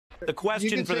The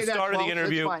question for the start of the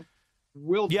interview.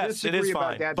 We'll yes, it is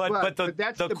fine. But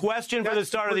the question for the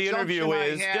start of the interview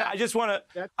is, I just want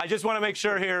to make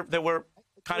sure here that we're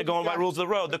kind of going by rules of the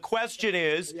road. The question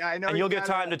is, and you'll get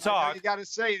time to talk. You got to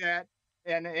say that.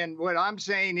 And what I'm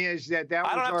saying is that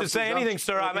I don't have to say anything,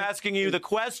 sir. I'm asking you. The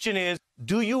question is,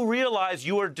 do you realize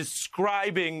you are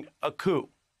describing a coup?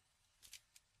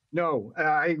 No,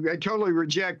 I totally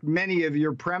reject many of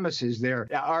your premises there.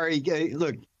 Ari,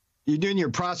 look, you're doing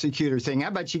your prosecutor thing. How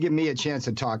about you give me a chance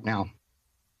to talk now?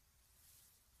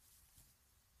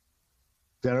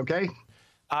 Is that okay?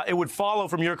 It would follow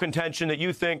from your contention that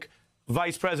you think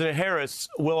Vice President Harris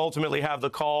will ultimately have the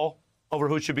call over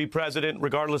who should be president,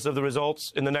 regardless of the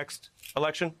results in the next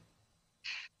election?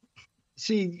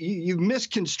 See, you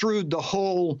misconstrued the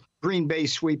whole Green Bay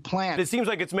sweep plan. It seems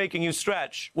like it's making you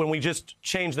stretch when we just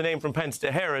changed the name from Pence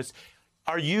to Harris.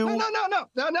 Are you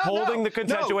holding the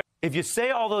contention? No. If you say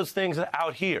all those things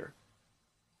out here,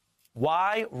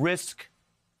 why risk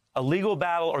a legal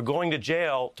battle or going to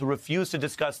jail to refuse to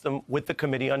discuss them with the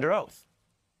committee under oath?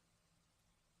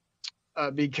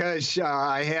 Because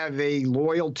I have a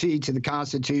loyalty to the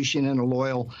Constitution and a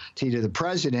loyalty to the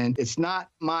president. It's not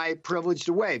my privilege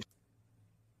to waive.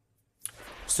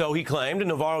 So he claimed, and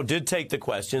Navarro did take the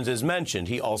questions as mentioned.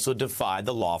 He also defied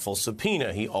the lawful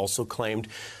subpoena. He also claimed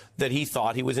that he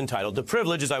thought he was entitled to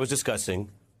privilege, as I was discussing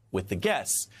with the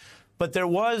guests. But there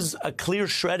was a clear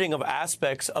shredding of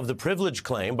aspects of the privilege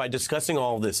claim by discussing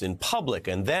all of this in public.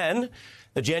 And then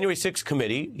the January 6th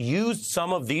committee used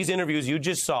some of these interviews you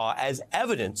just saw as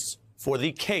evidence for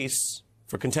the case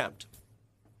for contempt.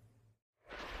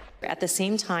 At the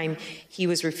same time, he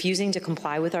was refusing to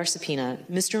comply with our subpoena.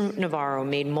 Mr. Navarro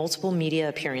made multiple media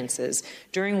appearances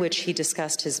during which he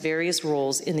discussed his various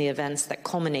roles in the events that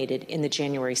culminated in the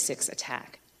January 6th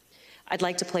attack. I'd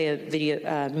like to play a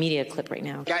video media clip right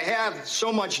now. I have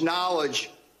so much knowledge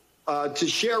to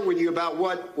share with you about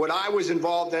what I was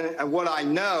involved in and what I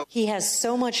know. He has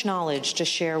so much knowledge to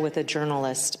share with a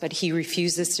journalist, but he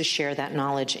refuses to share that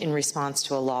knowledge in response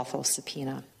to a lawful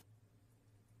subpoena.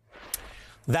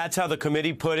 That's how the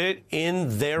committee put it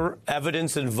in their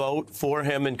evidence and vote for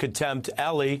him in contempt,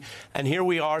 Elie. And here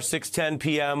we are, 6:10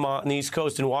 p.m. on the East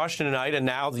Coast in Washington tonight, and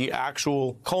now the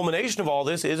actual culmination of all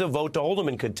this is a vote to hold him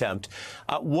in contempt.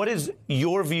 What is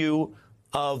your view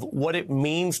of what it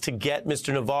means to get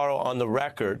Mr. Navarro on the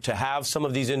record, to have some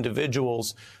of these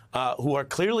individuals who are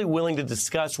clearly willing to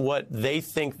discuss what they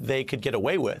think they could get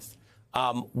away with,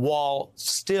 while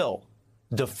still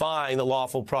defying the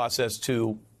lawful process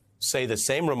to say the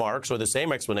same remarks or the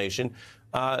same explanation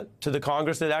to the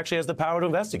Congress that actually has the power to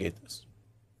investigate this?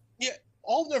 Yeah,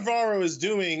 all Navarro is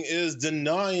doing is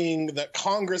denying that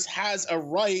Congress has a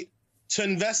right to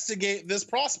investigate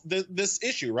this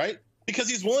issue, right? Because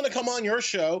he's willing to come on your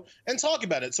show and talk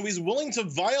about it. So he's willing to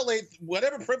violate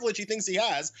whatever privilege he thinks he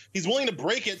has. He's willing to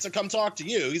break it to come talk to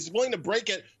you. He's willing to break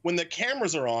it when the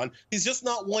cameras are on. He's just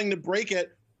not willing to break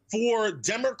it for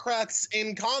Democrats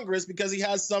in Congress because he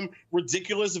has some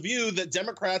ridiculous view that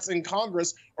Democrats in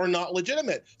Congress are not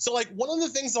legitimate. So, like, one of the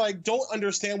things that I don't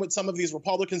understand with some of these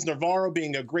Republicans, Navarro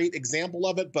being a great example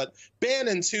of it, but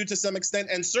Bannon too to some extent,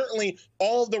 and certainly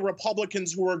all the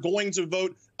Republicans who are going to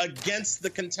vote against the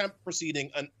contempt proceeding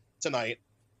tonight,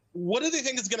 what do they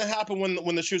think is going to happen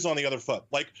when the shoe's on the other foot?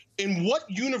 Like, in what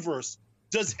universe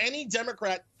does any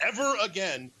Democrat ever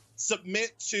again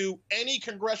submit to any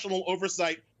congressional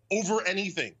oversight over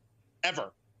anything,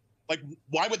 ever? Like,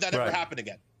 why would that ever happen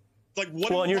again? Like, what?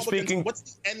 Well, and you're speaking. What's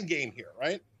the end game here,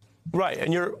 right? Right,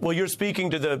 and you're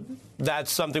speaking to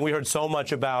that's something we heard so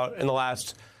much about in the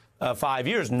last 5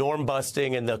 years, norm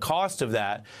busting and the cost of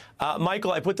that.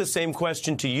 Michael, I put the same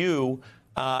question to you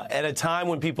at a time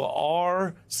when people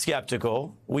are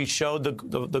skeptical. We showed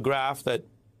the graph that.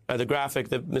 The graphic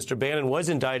that Mr. Bannon was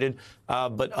indicted,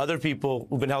 but other people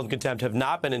who've been held in contempt have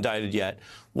not been indicted yet.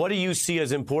 What do you see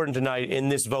as important tonight in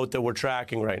this vote that we're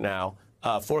tracking right now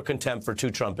for contempt for 2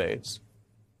 Trump aides?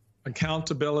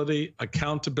 Accountability,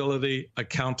 accountability,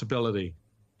 accountability.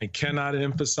 I cannot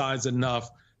emphasize enough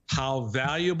how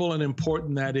valuable and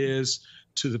important that is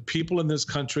to the people in this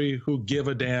country who give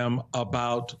a damn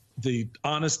about the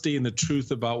honesty and the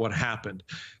truth about what happened,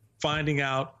 finding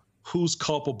out who's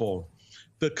culpable.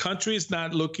 The country is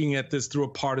not looking at this through a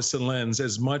partisan lens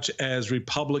as much as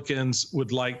Republicans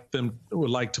would like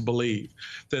to believe,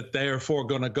 that therefore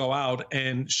going to go out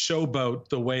and showboat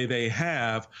the way they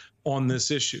have on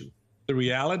this issue. The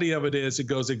reality of it is it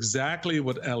goes exactly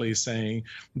what Elie's saying,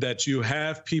 that you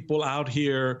have people out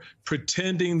here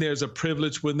pretending there's a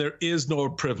privilege when there is no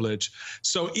privilege.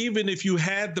 So even if you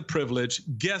had the privilege,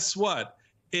 guess what?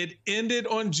 It ended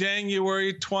on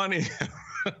January 20th.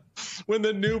 when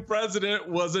the new president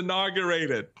was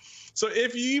inaugurated. So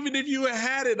even if you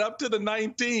had it up to the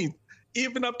 19th,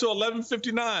 even up to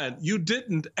 11:59, you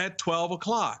didn't at 12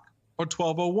 o'clock or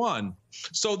 12:01.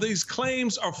 So these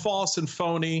claims are false and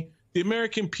phony. The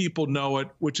American people know it,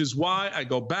 which is why I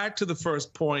go back to the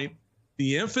first point.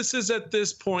 The emphasis at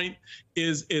this point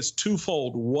is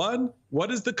twofold. One, what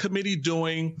is the committee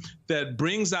doing that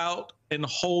brings out and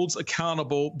holds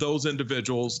accountable those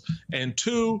individuals? And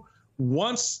two,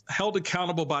 once held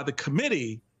accountable by the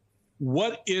committee,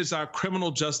 what is our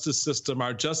criminal justice system,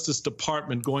 our Justice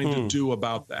Department going to do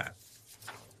about that?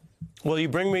 Well, you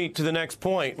bring me to the next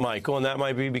point, Michael, and that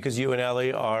might be because you and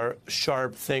Elie are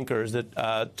sharp thinkers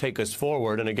that take us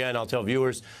forward. And again, I'll tell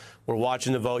viewers, we're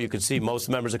watching the vote. You can see most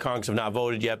members of Congress have not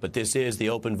voted yet, but this is the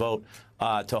open vote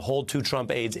to hold 2 Trump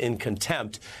aides in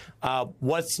contempt.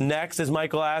 What's next, as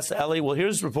Michael asked, Elie? Well,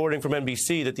 here's reporting from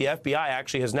NBC that the FBI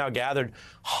actually has now gathered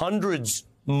hundreds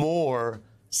more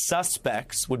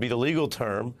suspects, would be the legal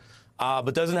term,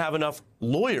 but doesn't have enough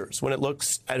lawyers when it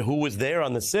looks at who was there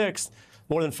on the 6th.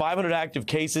 More than 500 active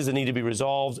cases that need to be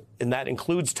resolved, and that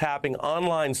includes tapping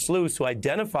online sleuths who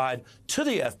identified to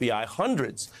the FBI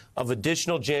hundreds of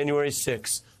additional January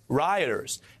 6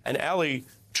 rioters. And Elie,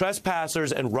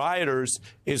 trespassers and rioters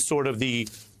is sort of the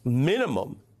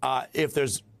minimum if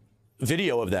there's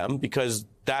video of them, because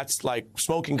that's like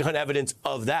smoking gun evidence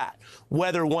of that.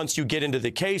 Whether once you get into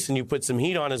the case and you put some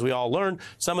heat on, as we all learn,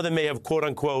 some of them may have, quote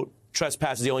unquote,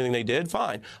 trespass is the only thing they did,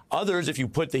 fine. Others, if you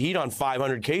put the heat on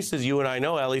 500 cases, you and I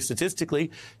know, Elie, statistically,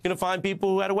 you're going to find people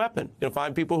who had a weapon. You're going to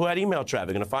find people who had email traffic.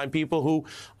 You're going to find people who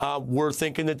were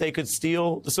thinking that they could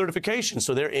steal the certification.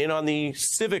 So they're in on the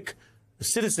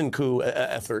citizen coup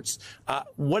efforts.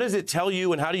 What does it tell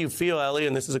you, and how do you feel, Elie?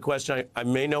 And this is a question I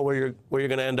may know where you're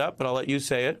going to end up, but I'll let you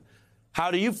say it.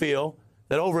 How do you feel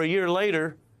that over a year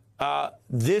later,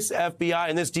 this FBI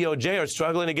and this DOJ are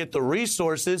struggling to get the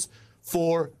resources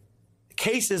for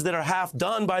cases that are half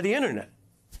done by the internet?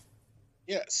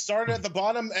 Yeah, started at the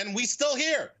bottom, and we still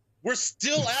here. We're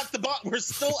still at the bottom. We're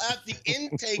still at the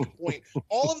intake point.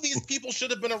 All of these people should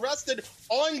have been arrested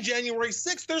on January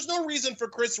 6th. There's no reason for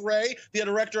Chris Wray, the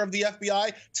director of the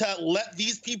FBI, to let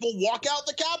these people walk out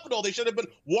the Capitol. They should have been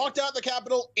walked out the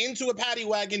Capitol into a paddy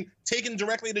wagon, taken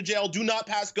directly to jail, do not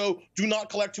pass go, do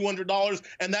not collect $200,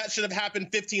 and that should have happened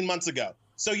 15 months ago.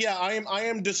 So yeah, I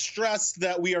am distressed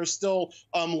that we are still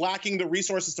lacking the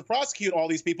resources to prosecute all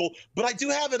these people. But I do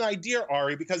have an idea,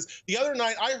 Ari, because the other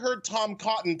night I heard Tom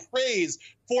Cotton praise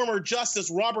former Justice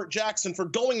Robert Jackson for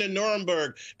going to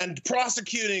Nuremberg and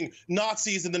prosecuting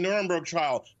Nazis in the Nuremberg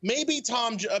trial. Maybe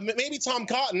Tom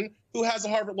Cotton, who has a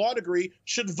Harvard Law degree,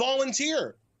 should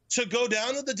volunteer to go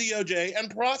down to the DOJ and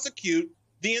prosecute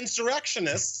the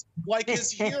insurrectionists like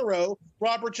his hero,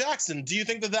 Robert Jackson. Do you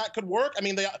think that that could work? I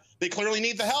mean, they clearly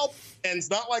need the help, and it's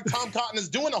not like Tom Cotton is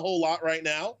doing a whole lot right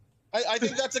now. I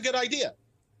think that's a good idea.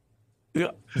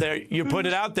 Yeah, there, you put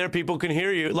it out there. People can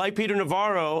hear you. Like Peter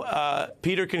Navarro,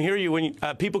 Peter can hear you when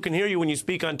people can hear you when you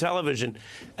speak on television,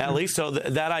 Elie. So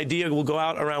that idea will go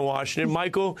out around Washington.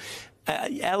 Michael,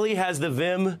 Elie has the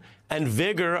vim and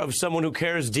vigor of someone who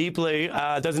cares deeply,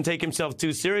 doesn't take himself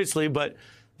too seriously, but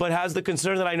has the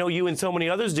concern that I know you and so many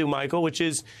others do, Michael, which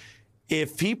is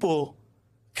if people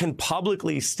can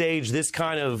publicly stage this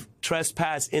kind of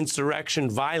trespass, insurrection,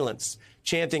 violence,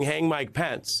 chanting "Hang Mike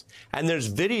Pence," and there's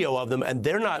video of them and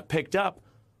they're not picked up,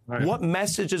 right, what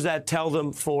message does that tell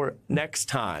them for next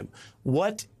time?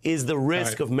 What is the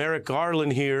risk of Merrick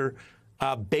Garland here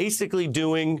basically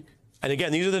doing, and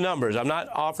again, these are the numbers. I'm not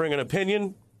offering an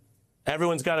opinion.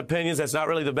 Everyone's got opinions. That's not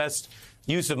really the best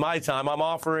use of my time. I'm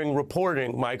offering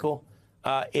reporting, Michael.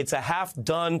 It's a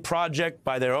half-done project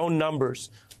by their own numbers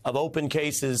of open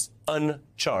cases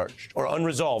uncharged or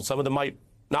unresolved. Some of them might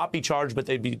not be charged, but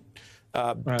they'd be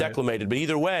declamated. But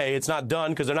either way, it's not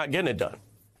done because they're not getting it done.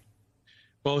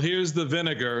 Well, here's the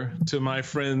vinegar to my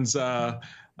friend's sort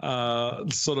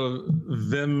of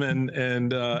vim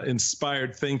and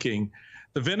inspired thinking.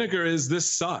 The vinegar is this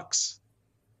sucks.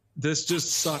 This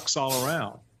just sucks all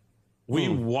around. We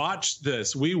watch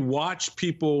this. We watch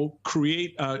people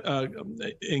create,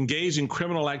 engage in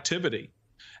criminal activity.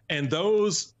 And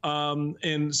those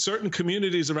in certain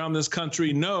communities around this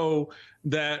country know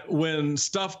that when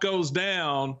stuff goes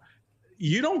down,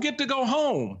 you don't get to go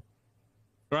home,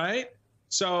 right?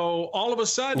 So all of a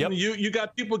sudden, you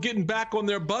got people getting back on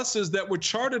their buses that were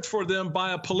chartered for them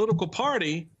by a political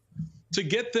party to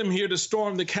get them here to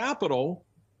storm the Capitol.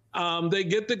 They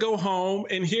get to go home,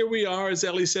 and here we are, as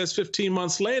Elie says, 15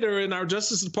 months later, and our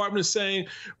Justice Department is saying,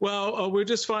 well, we're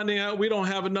just finding out we don't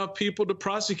have enough people to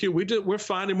prosecute. We're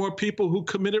finding more people who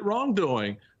committed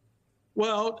wrongdoing.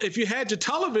 Well, if you had your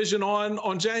television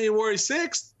on January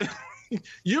 6th,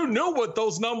 you knew what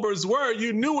those numbers were.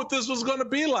 You knew what this was going to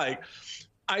be like.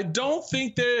 I don't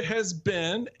think there has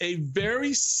been a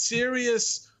very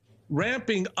serious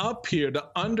ramping up here to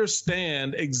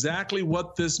understand exactly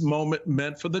what this moment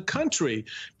meant for the country,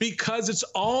 because it's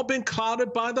all been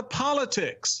clouded by the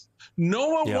politics. No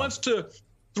one wants to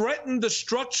threaten the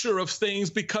structure of things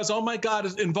because, oh my God,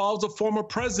 it involves a former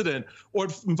president, or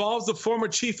it involves a former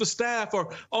chief of staff,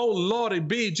 or, oh Lordy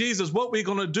be Jesus, what we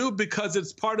going to do because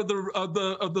it's part of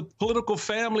the political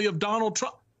family of Donald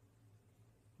Trump.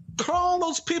 Call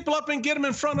those people up and get them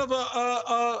in front of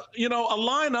a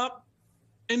lineup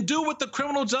and do what the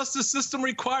criminal justice system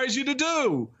requires you to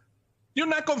do. You're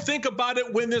not going to think about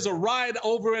it when there's a riot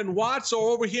over in Watts or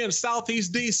over here in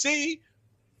Southeast DC.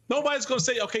 Nobody's going to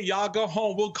say, okay, y'all go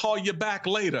home, we'll call you back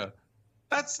later.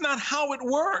 That's not how it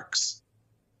works.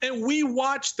 And we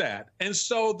watch that. And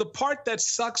so the part that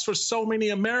sucks for so many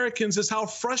Americans is how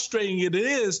frustrating it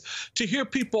is to hear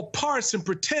people parse and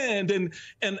pretend and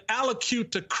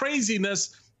allocute to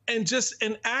craziness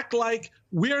and act like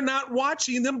we're not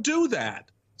watching them do that.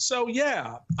 So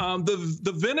yeah,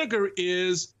 the vinegar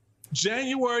is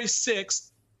January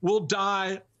 6th will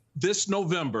die this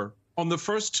November, on the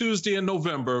first Tuesday in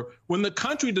November, when the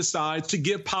country decides to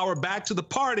give power back to the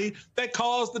party that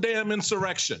caused the damn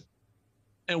insurrection.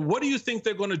 And what do you think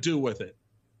they're going to do with it?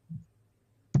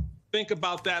 Think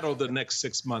about that over the next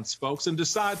 6 months, folks, and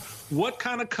decide what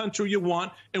kind of country you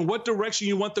want and what direction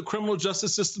you want the criminal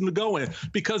justice system to go in.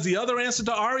 Because the other answer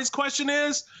to Ari's question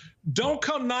is, don't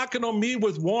come knocking on me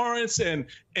with warrants and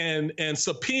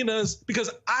subpoenas, because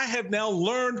I have now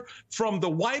learned from the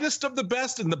whitest of the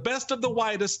best and the best of the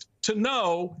whitest to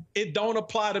know it don't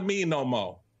apply to me no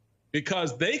more.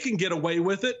 Because they can get away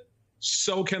with it,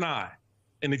 so can I.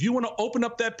 And if you want to open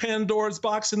up that Pandora's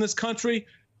box in this country,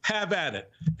 have at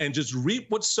it and just reap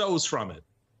what sows from it.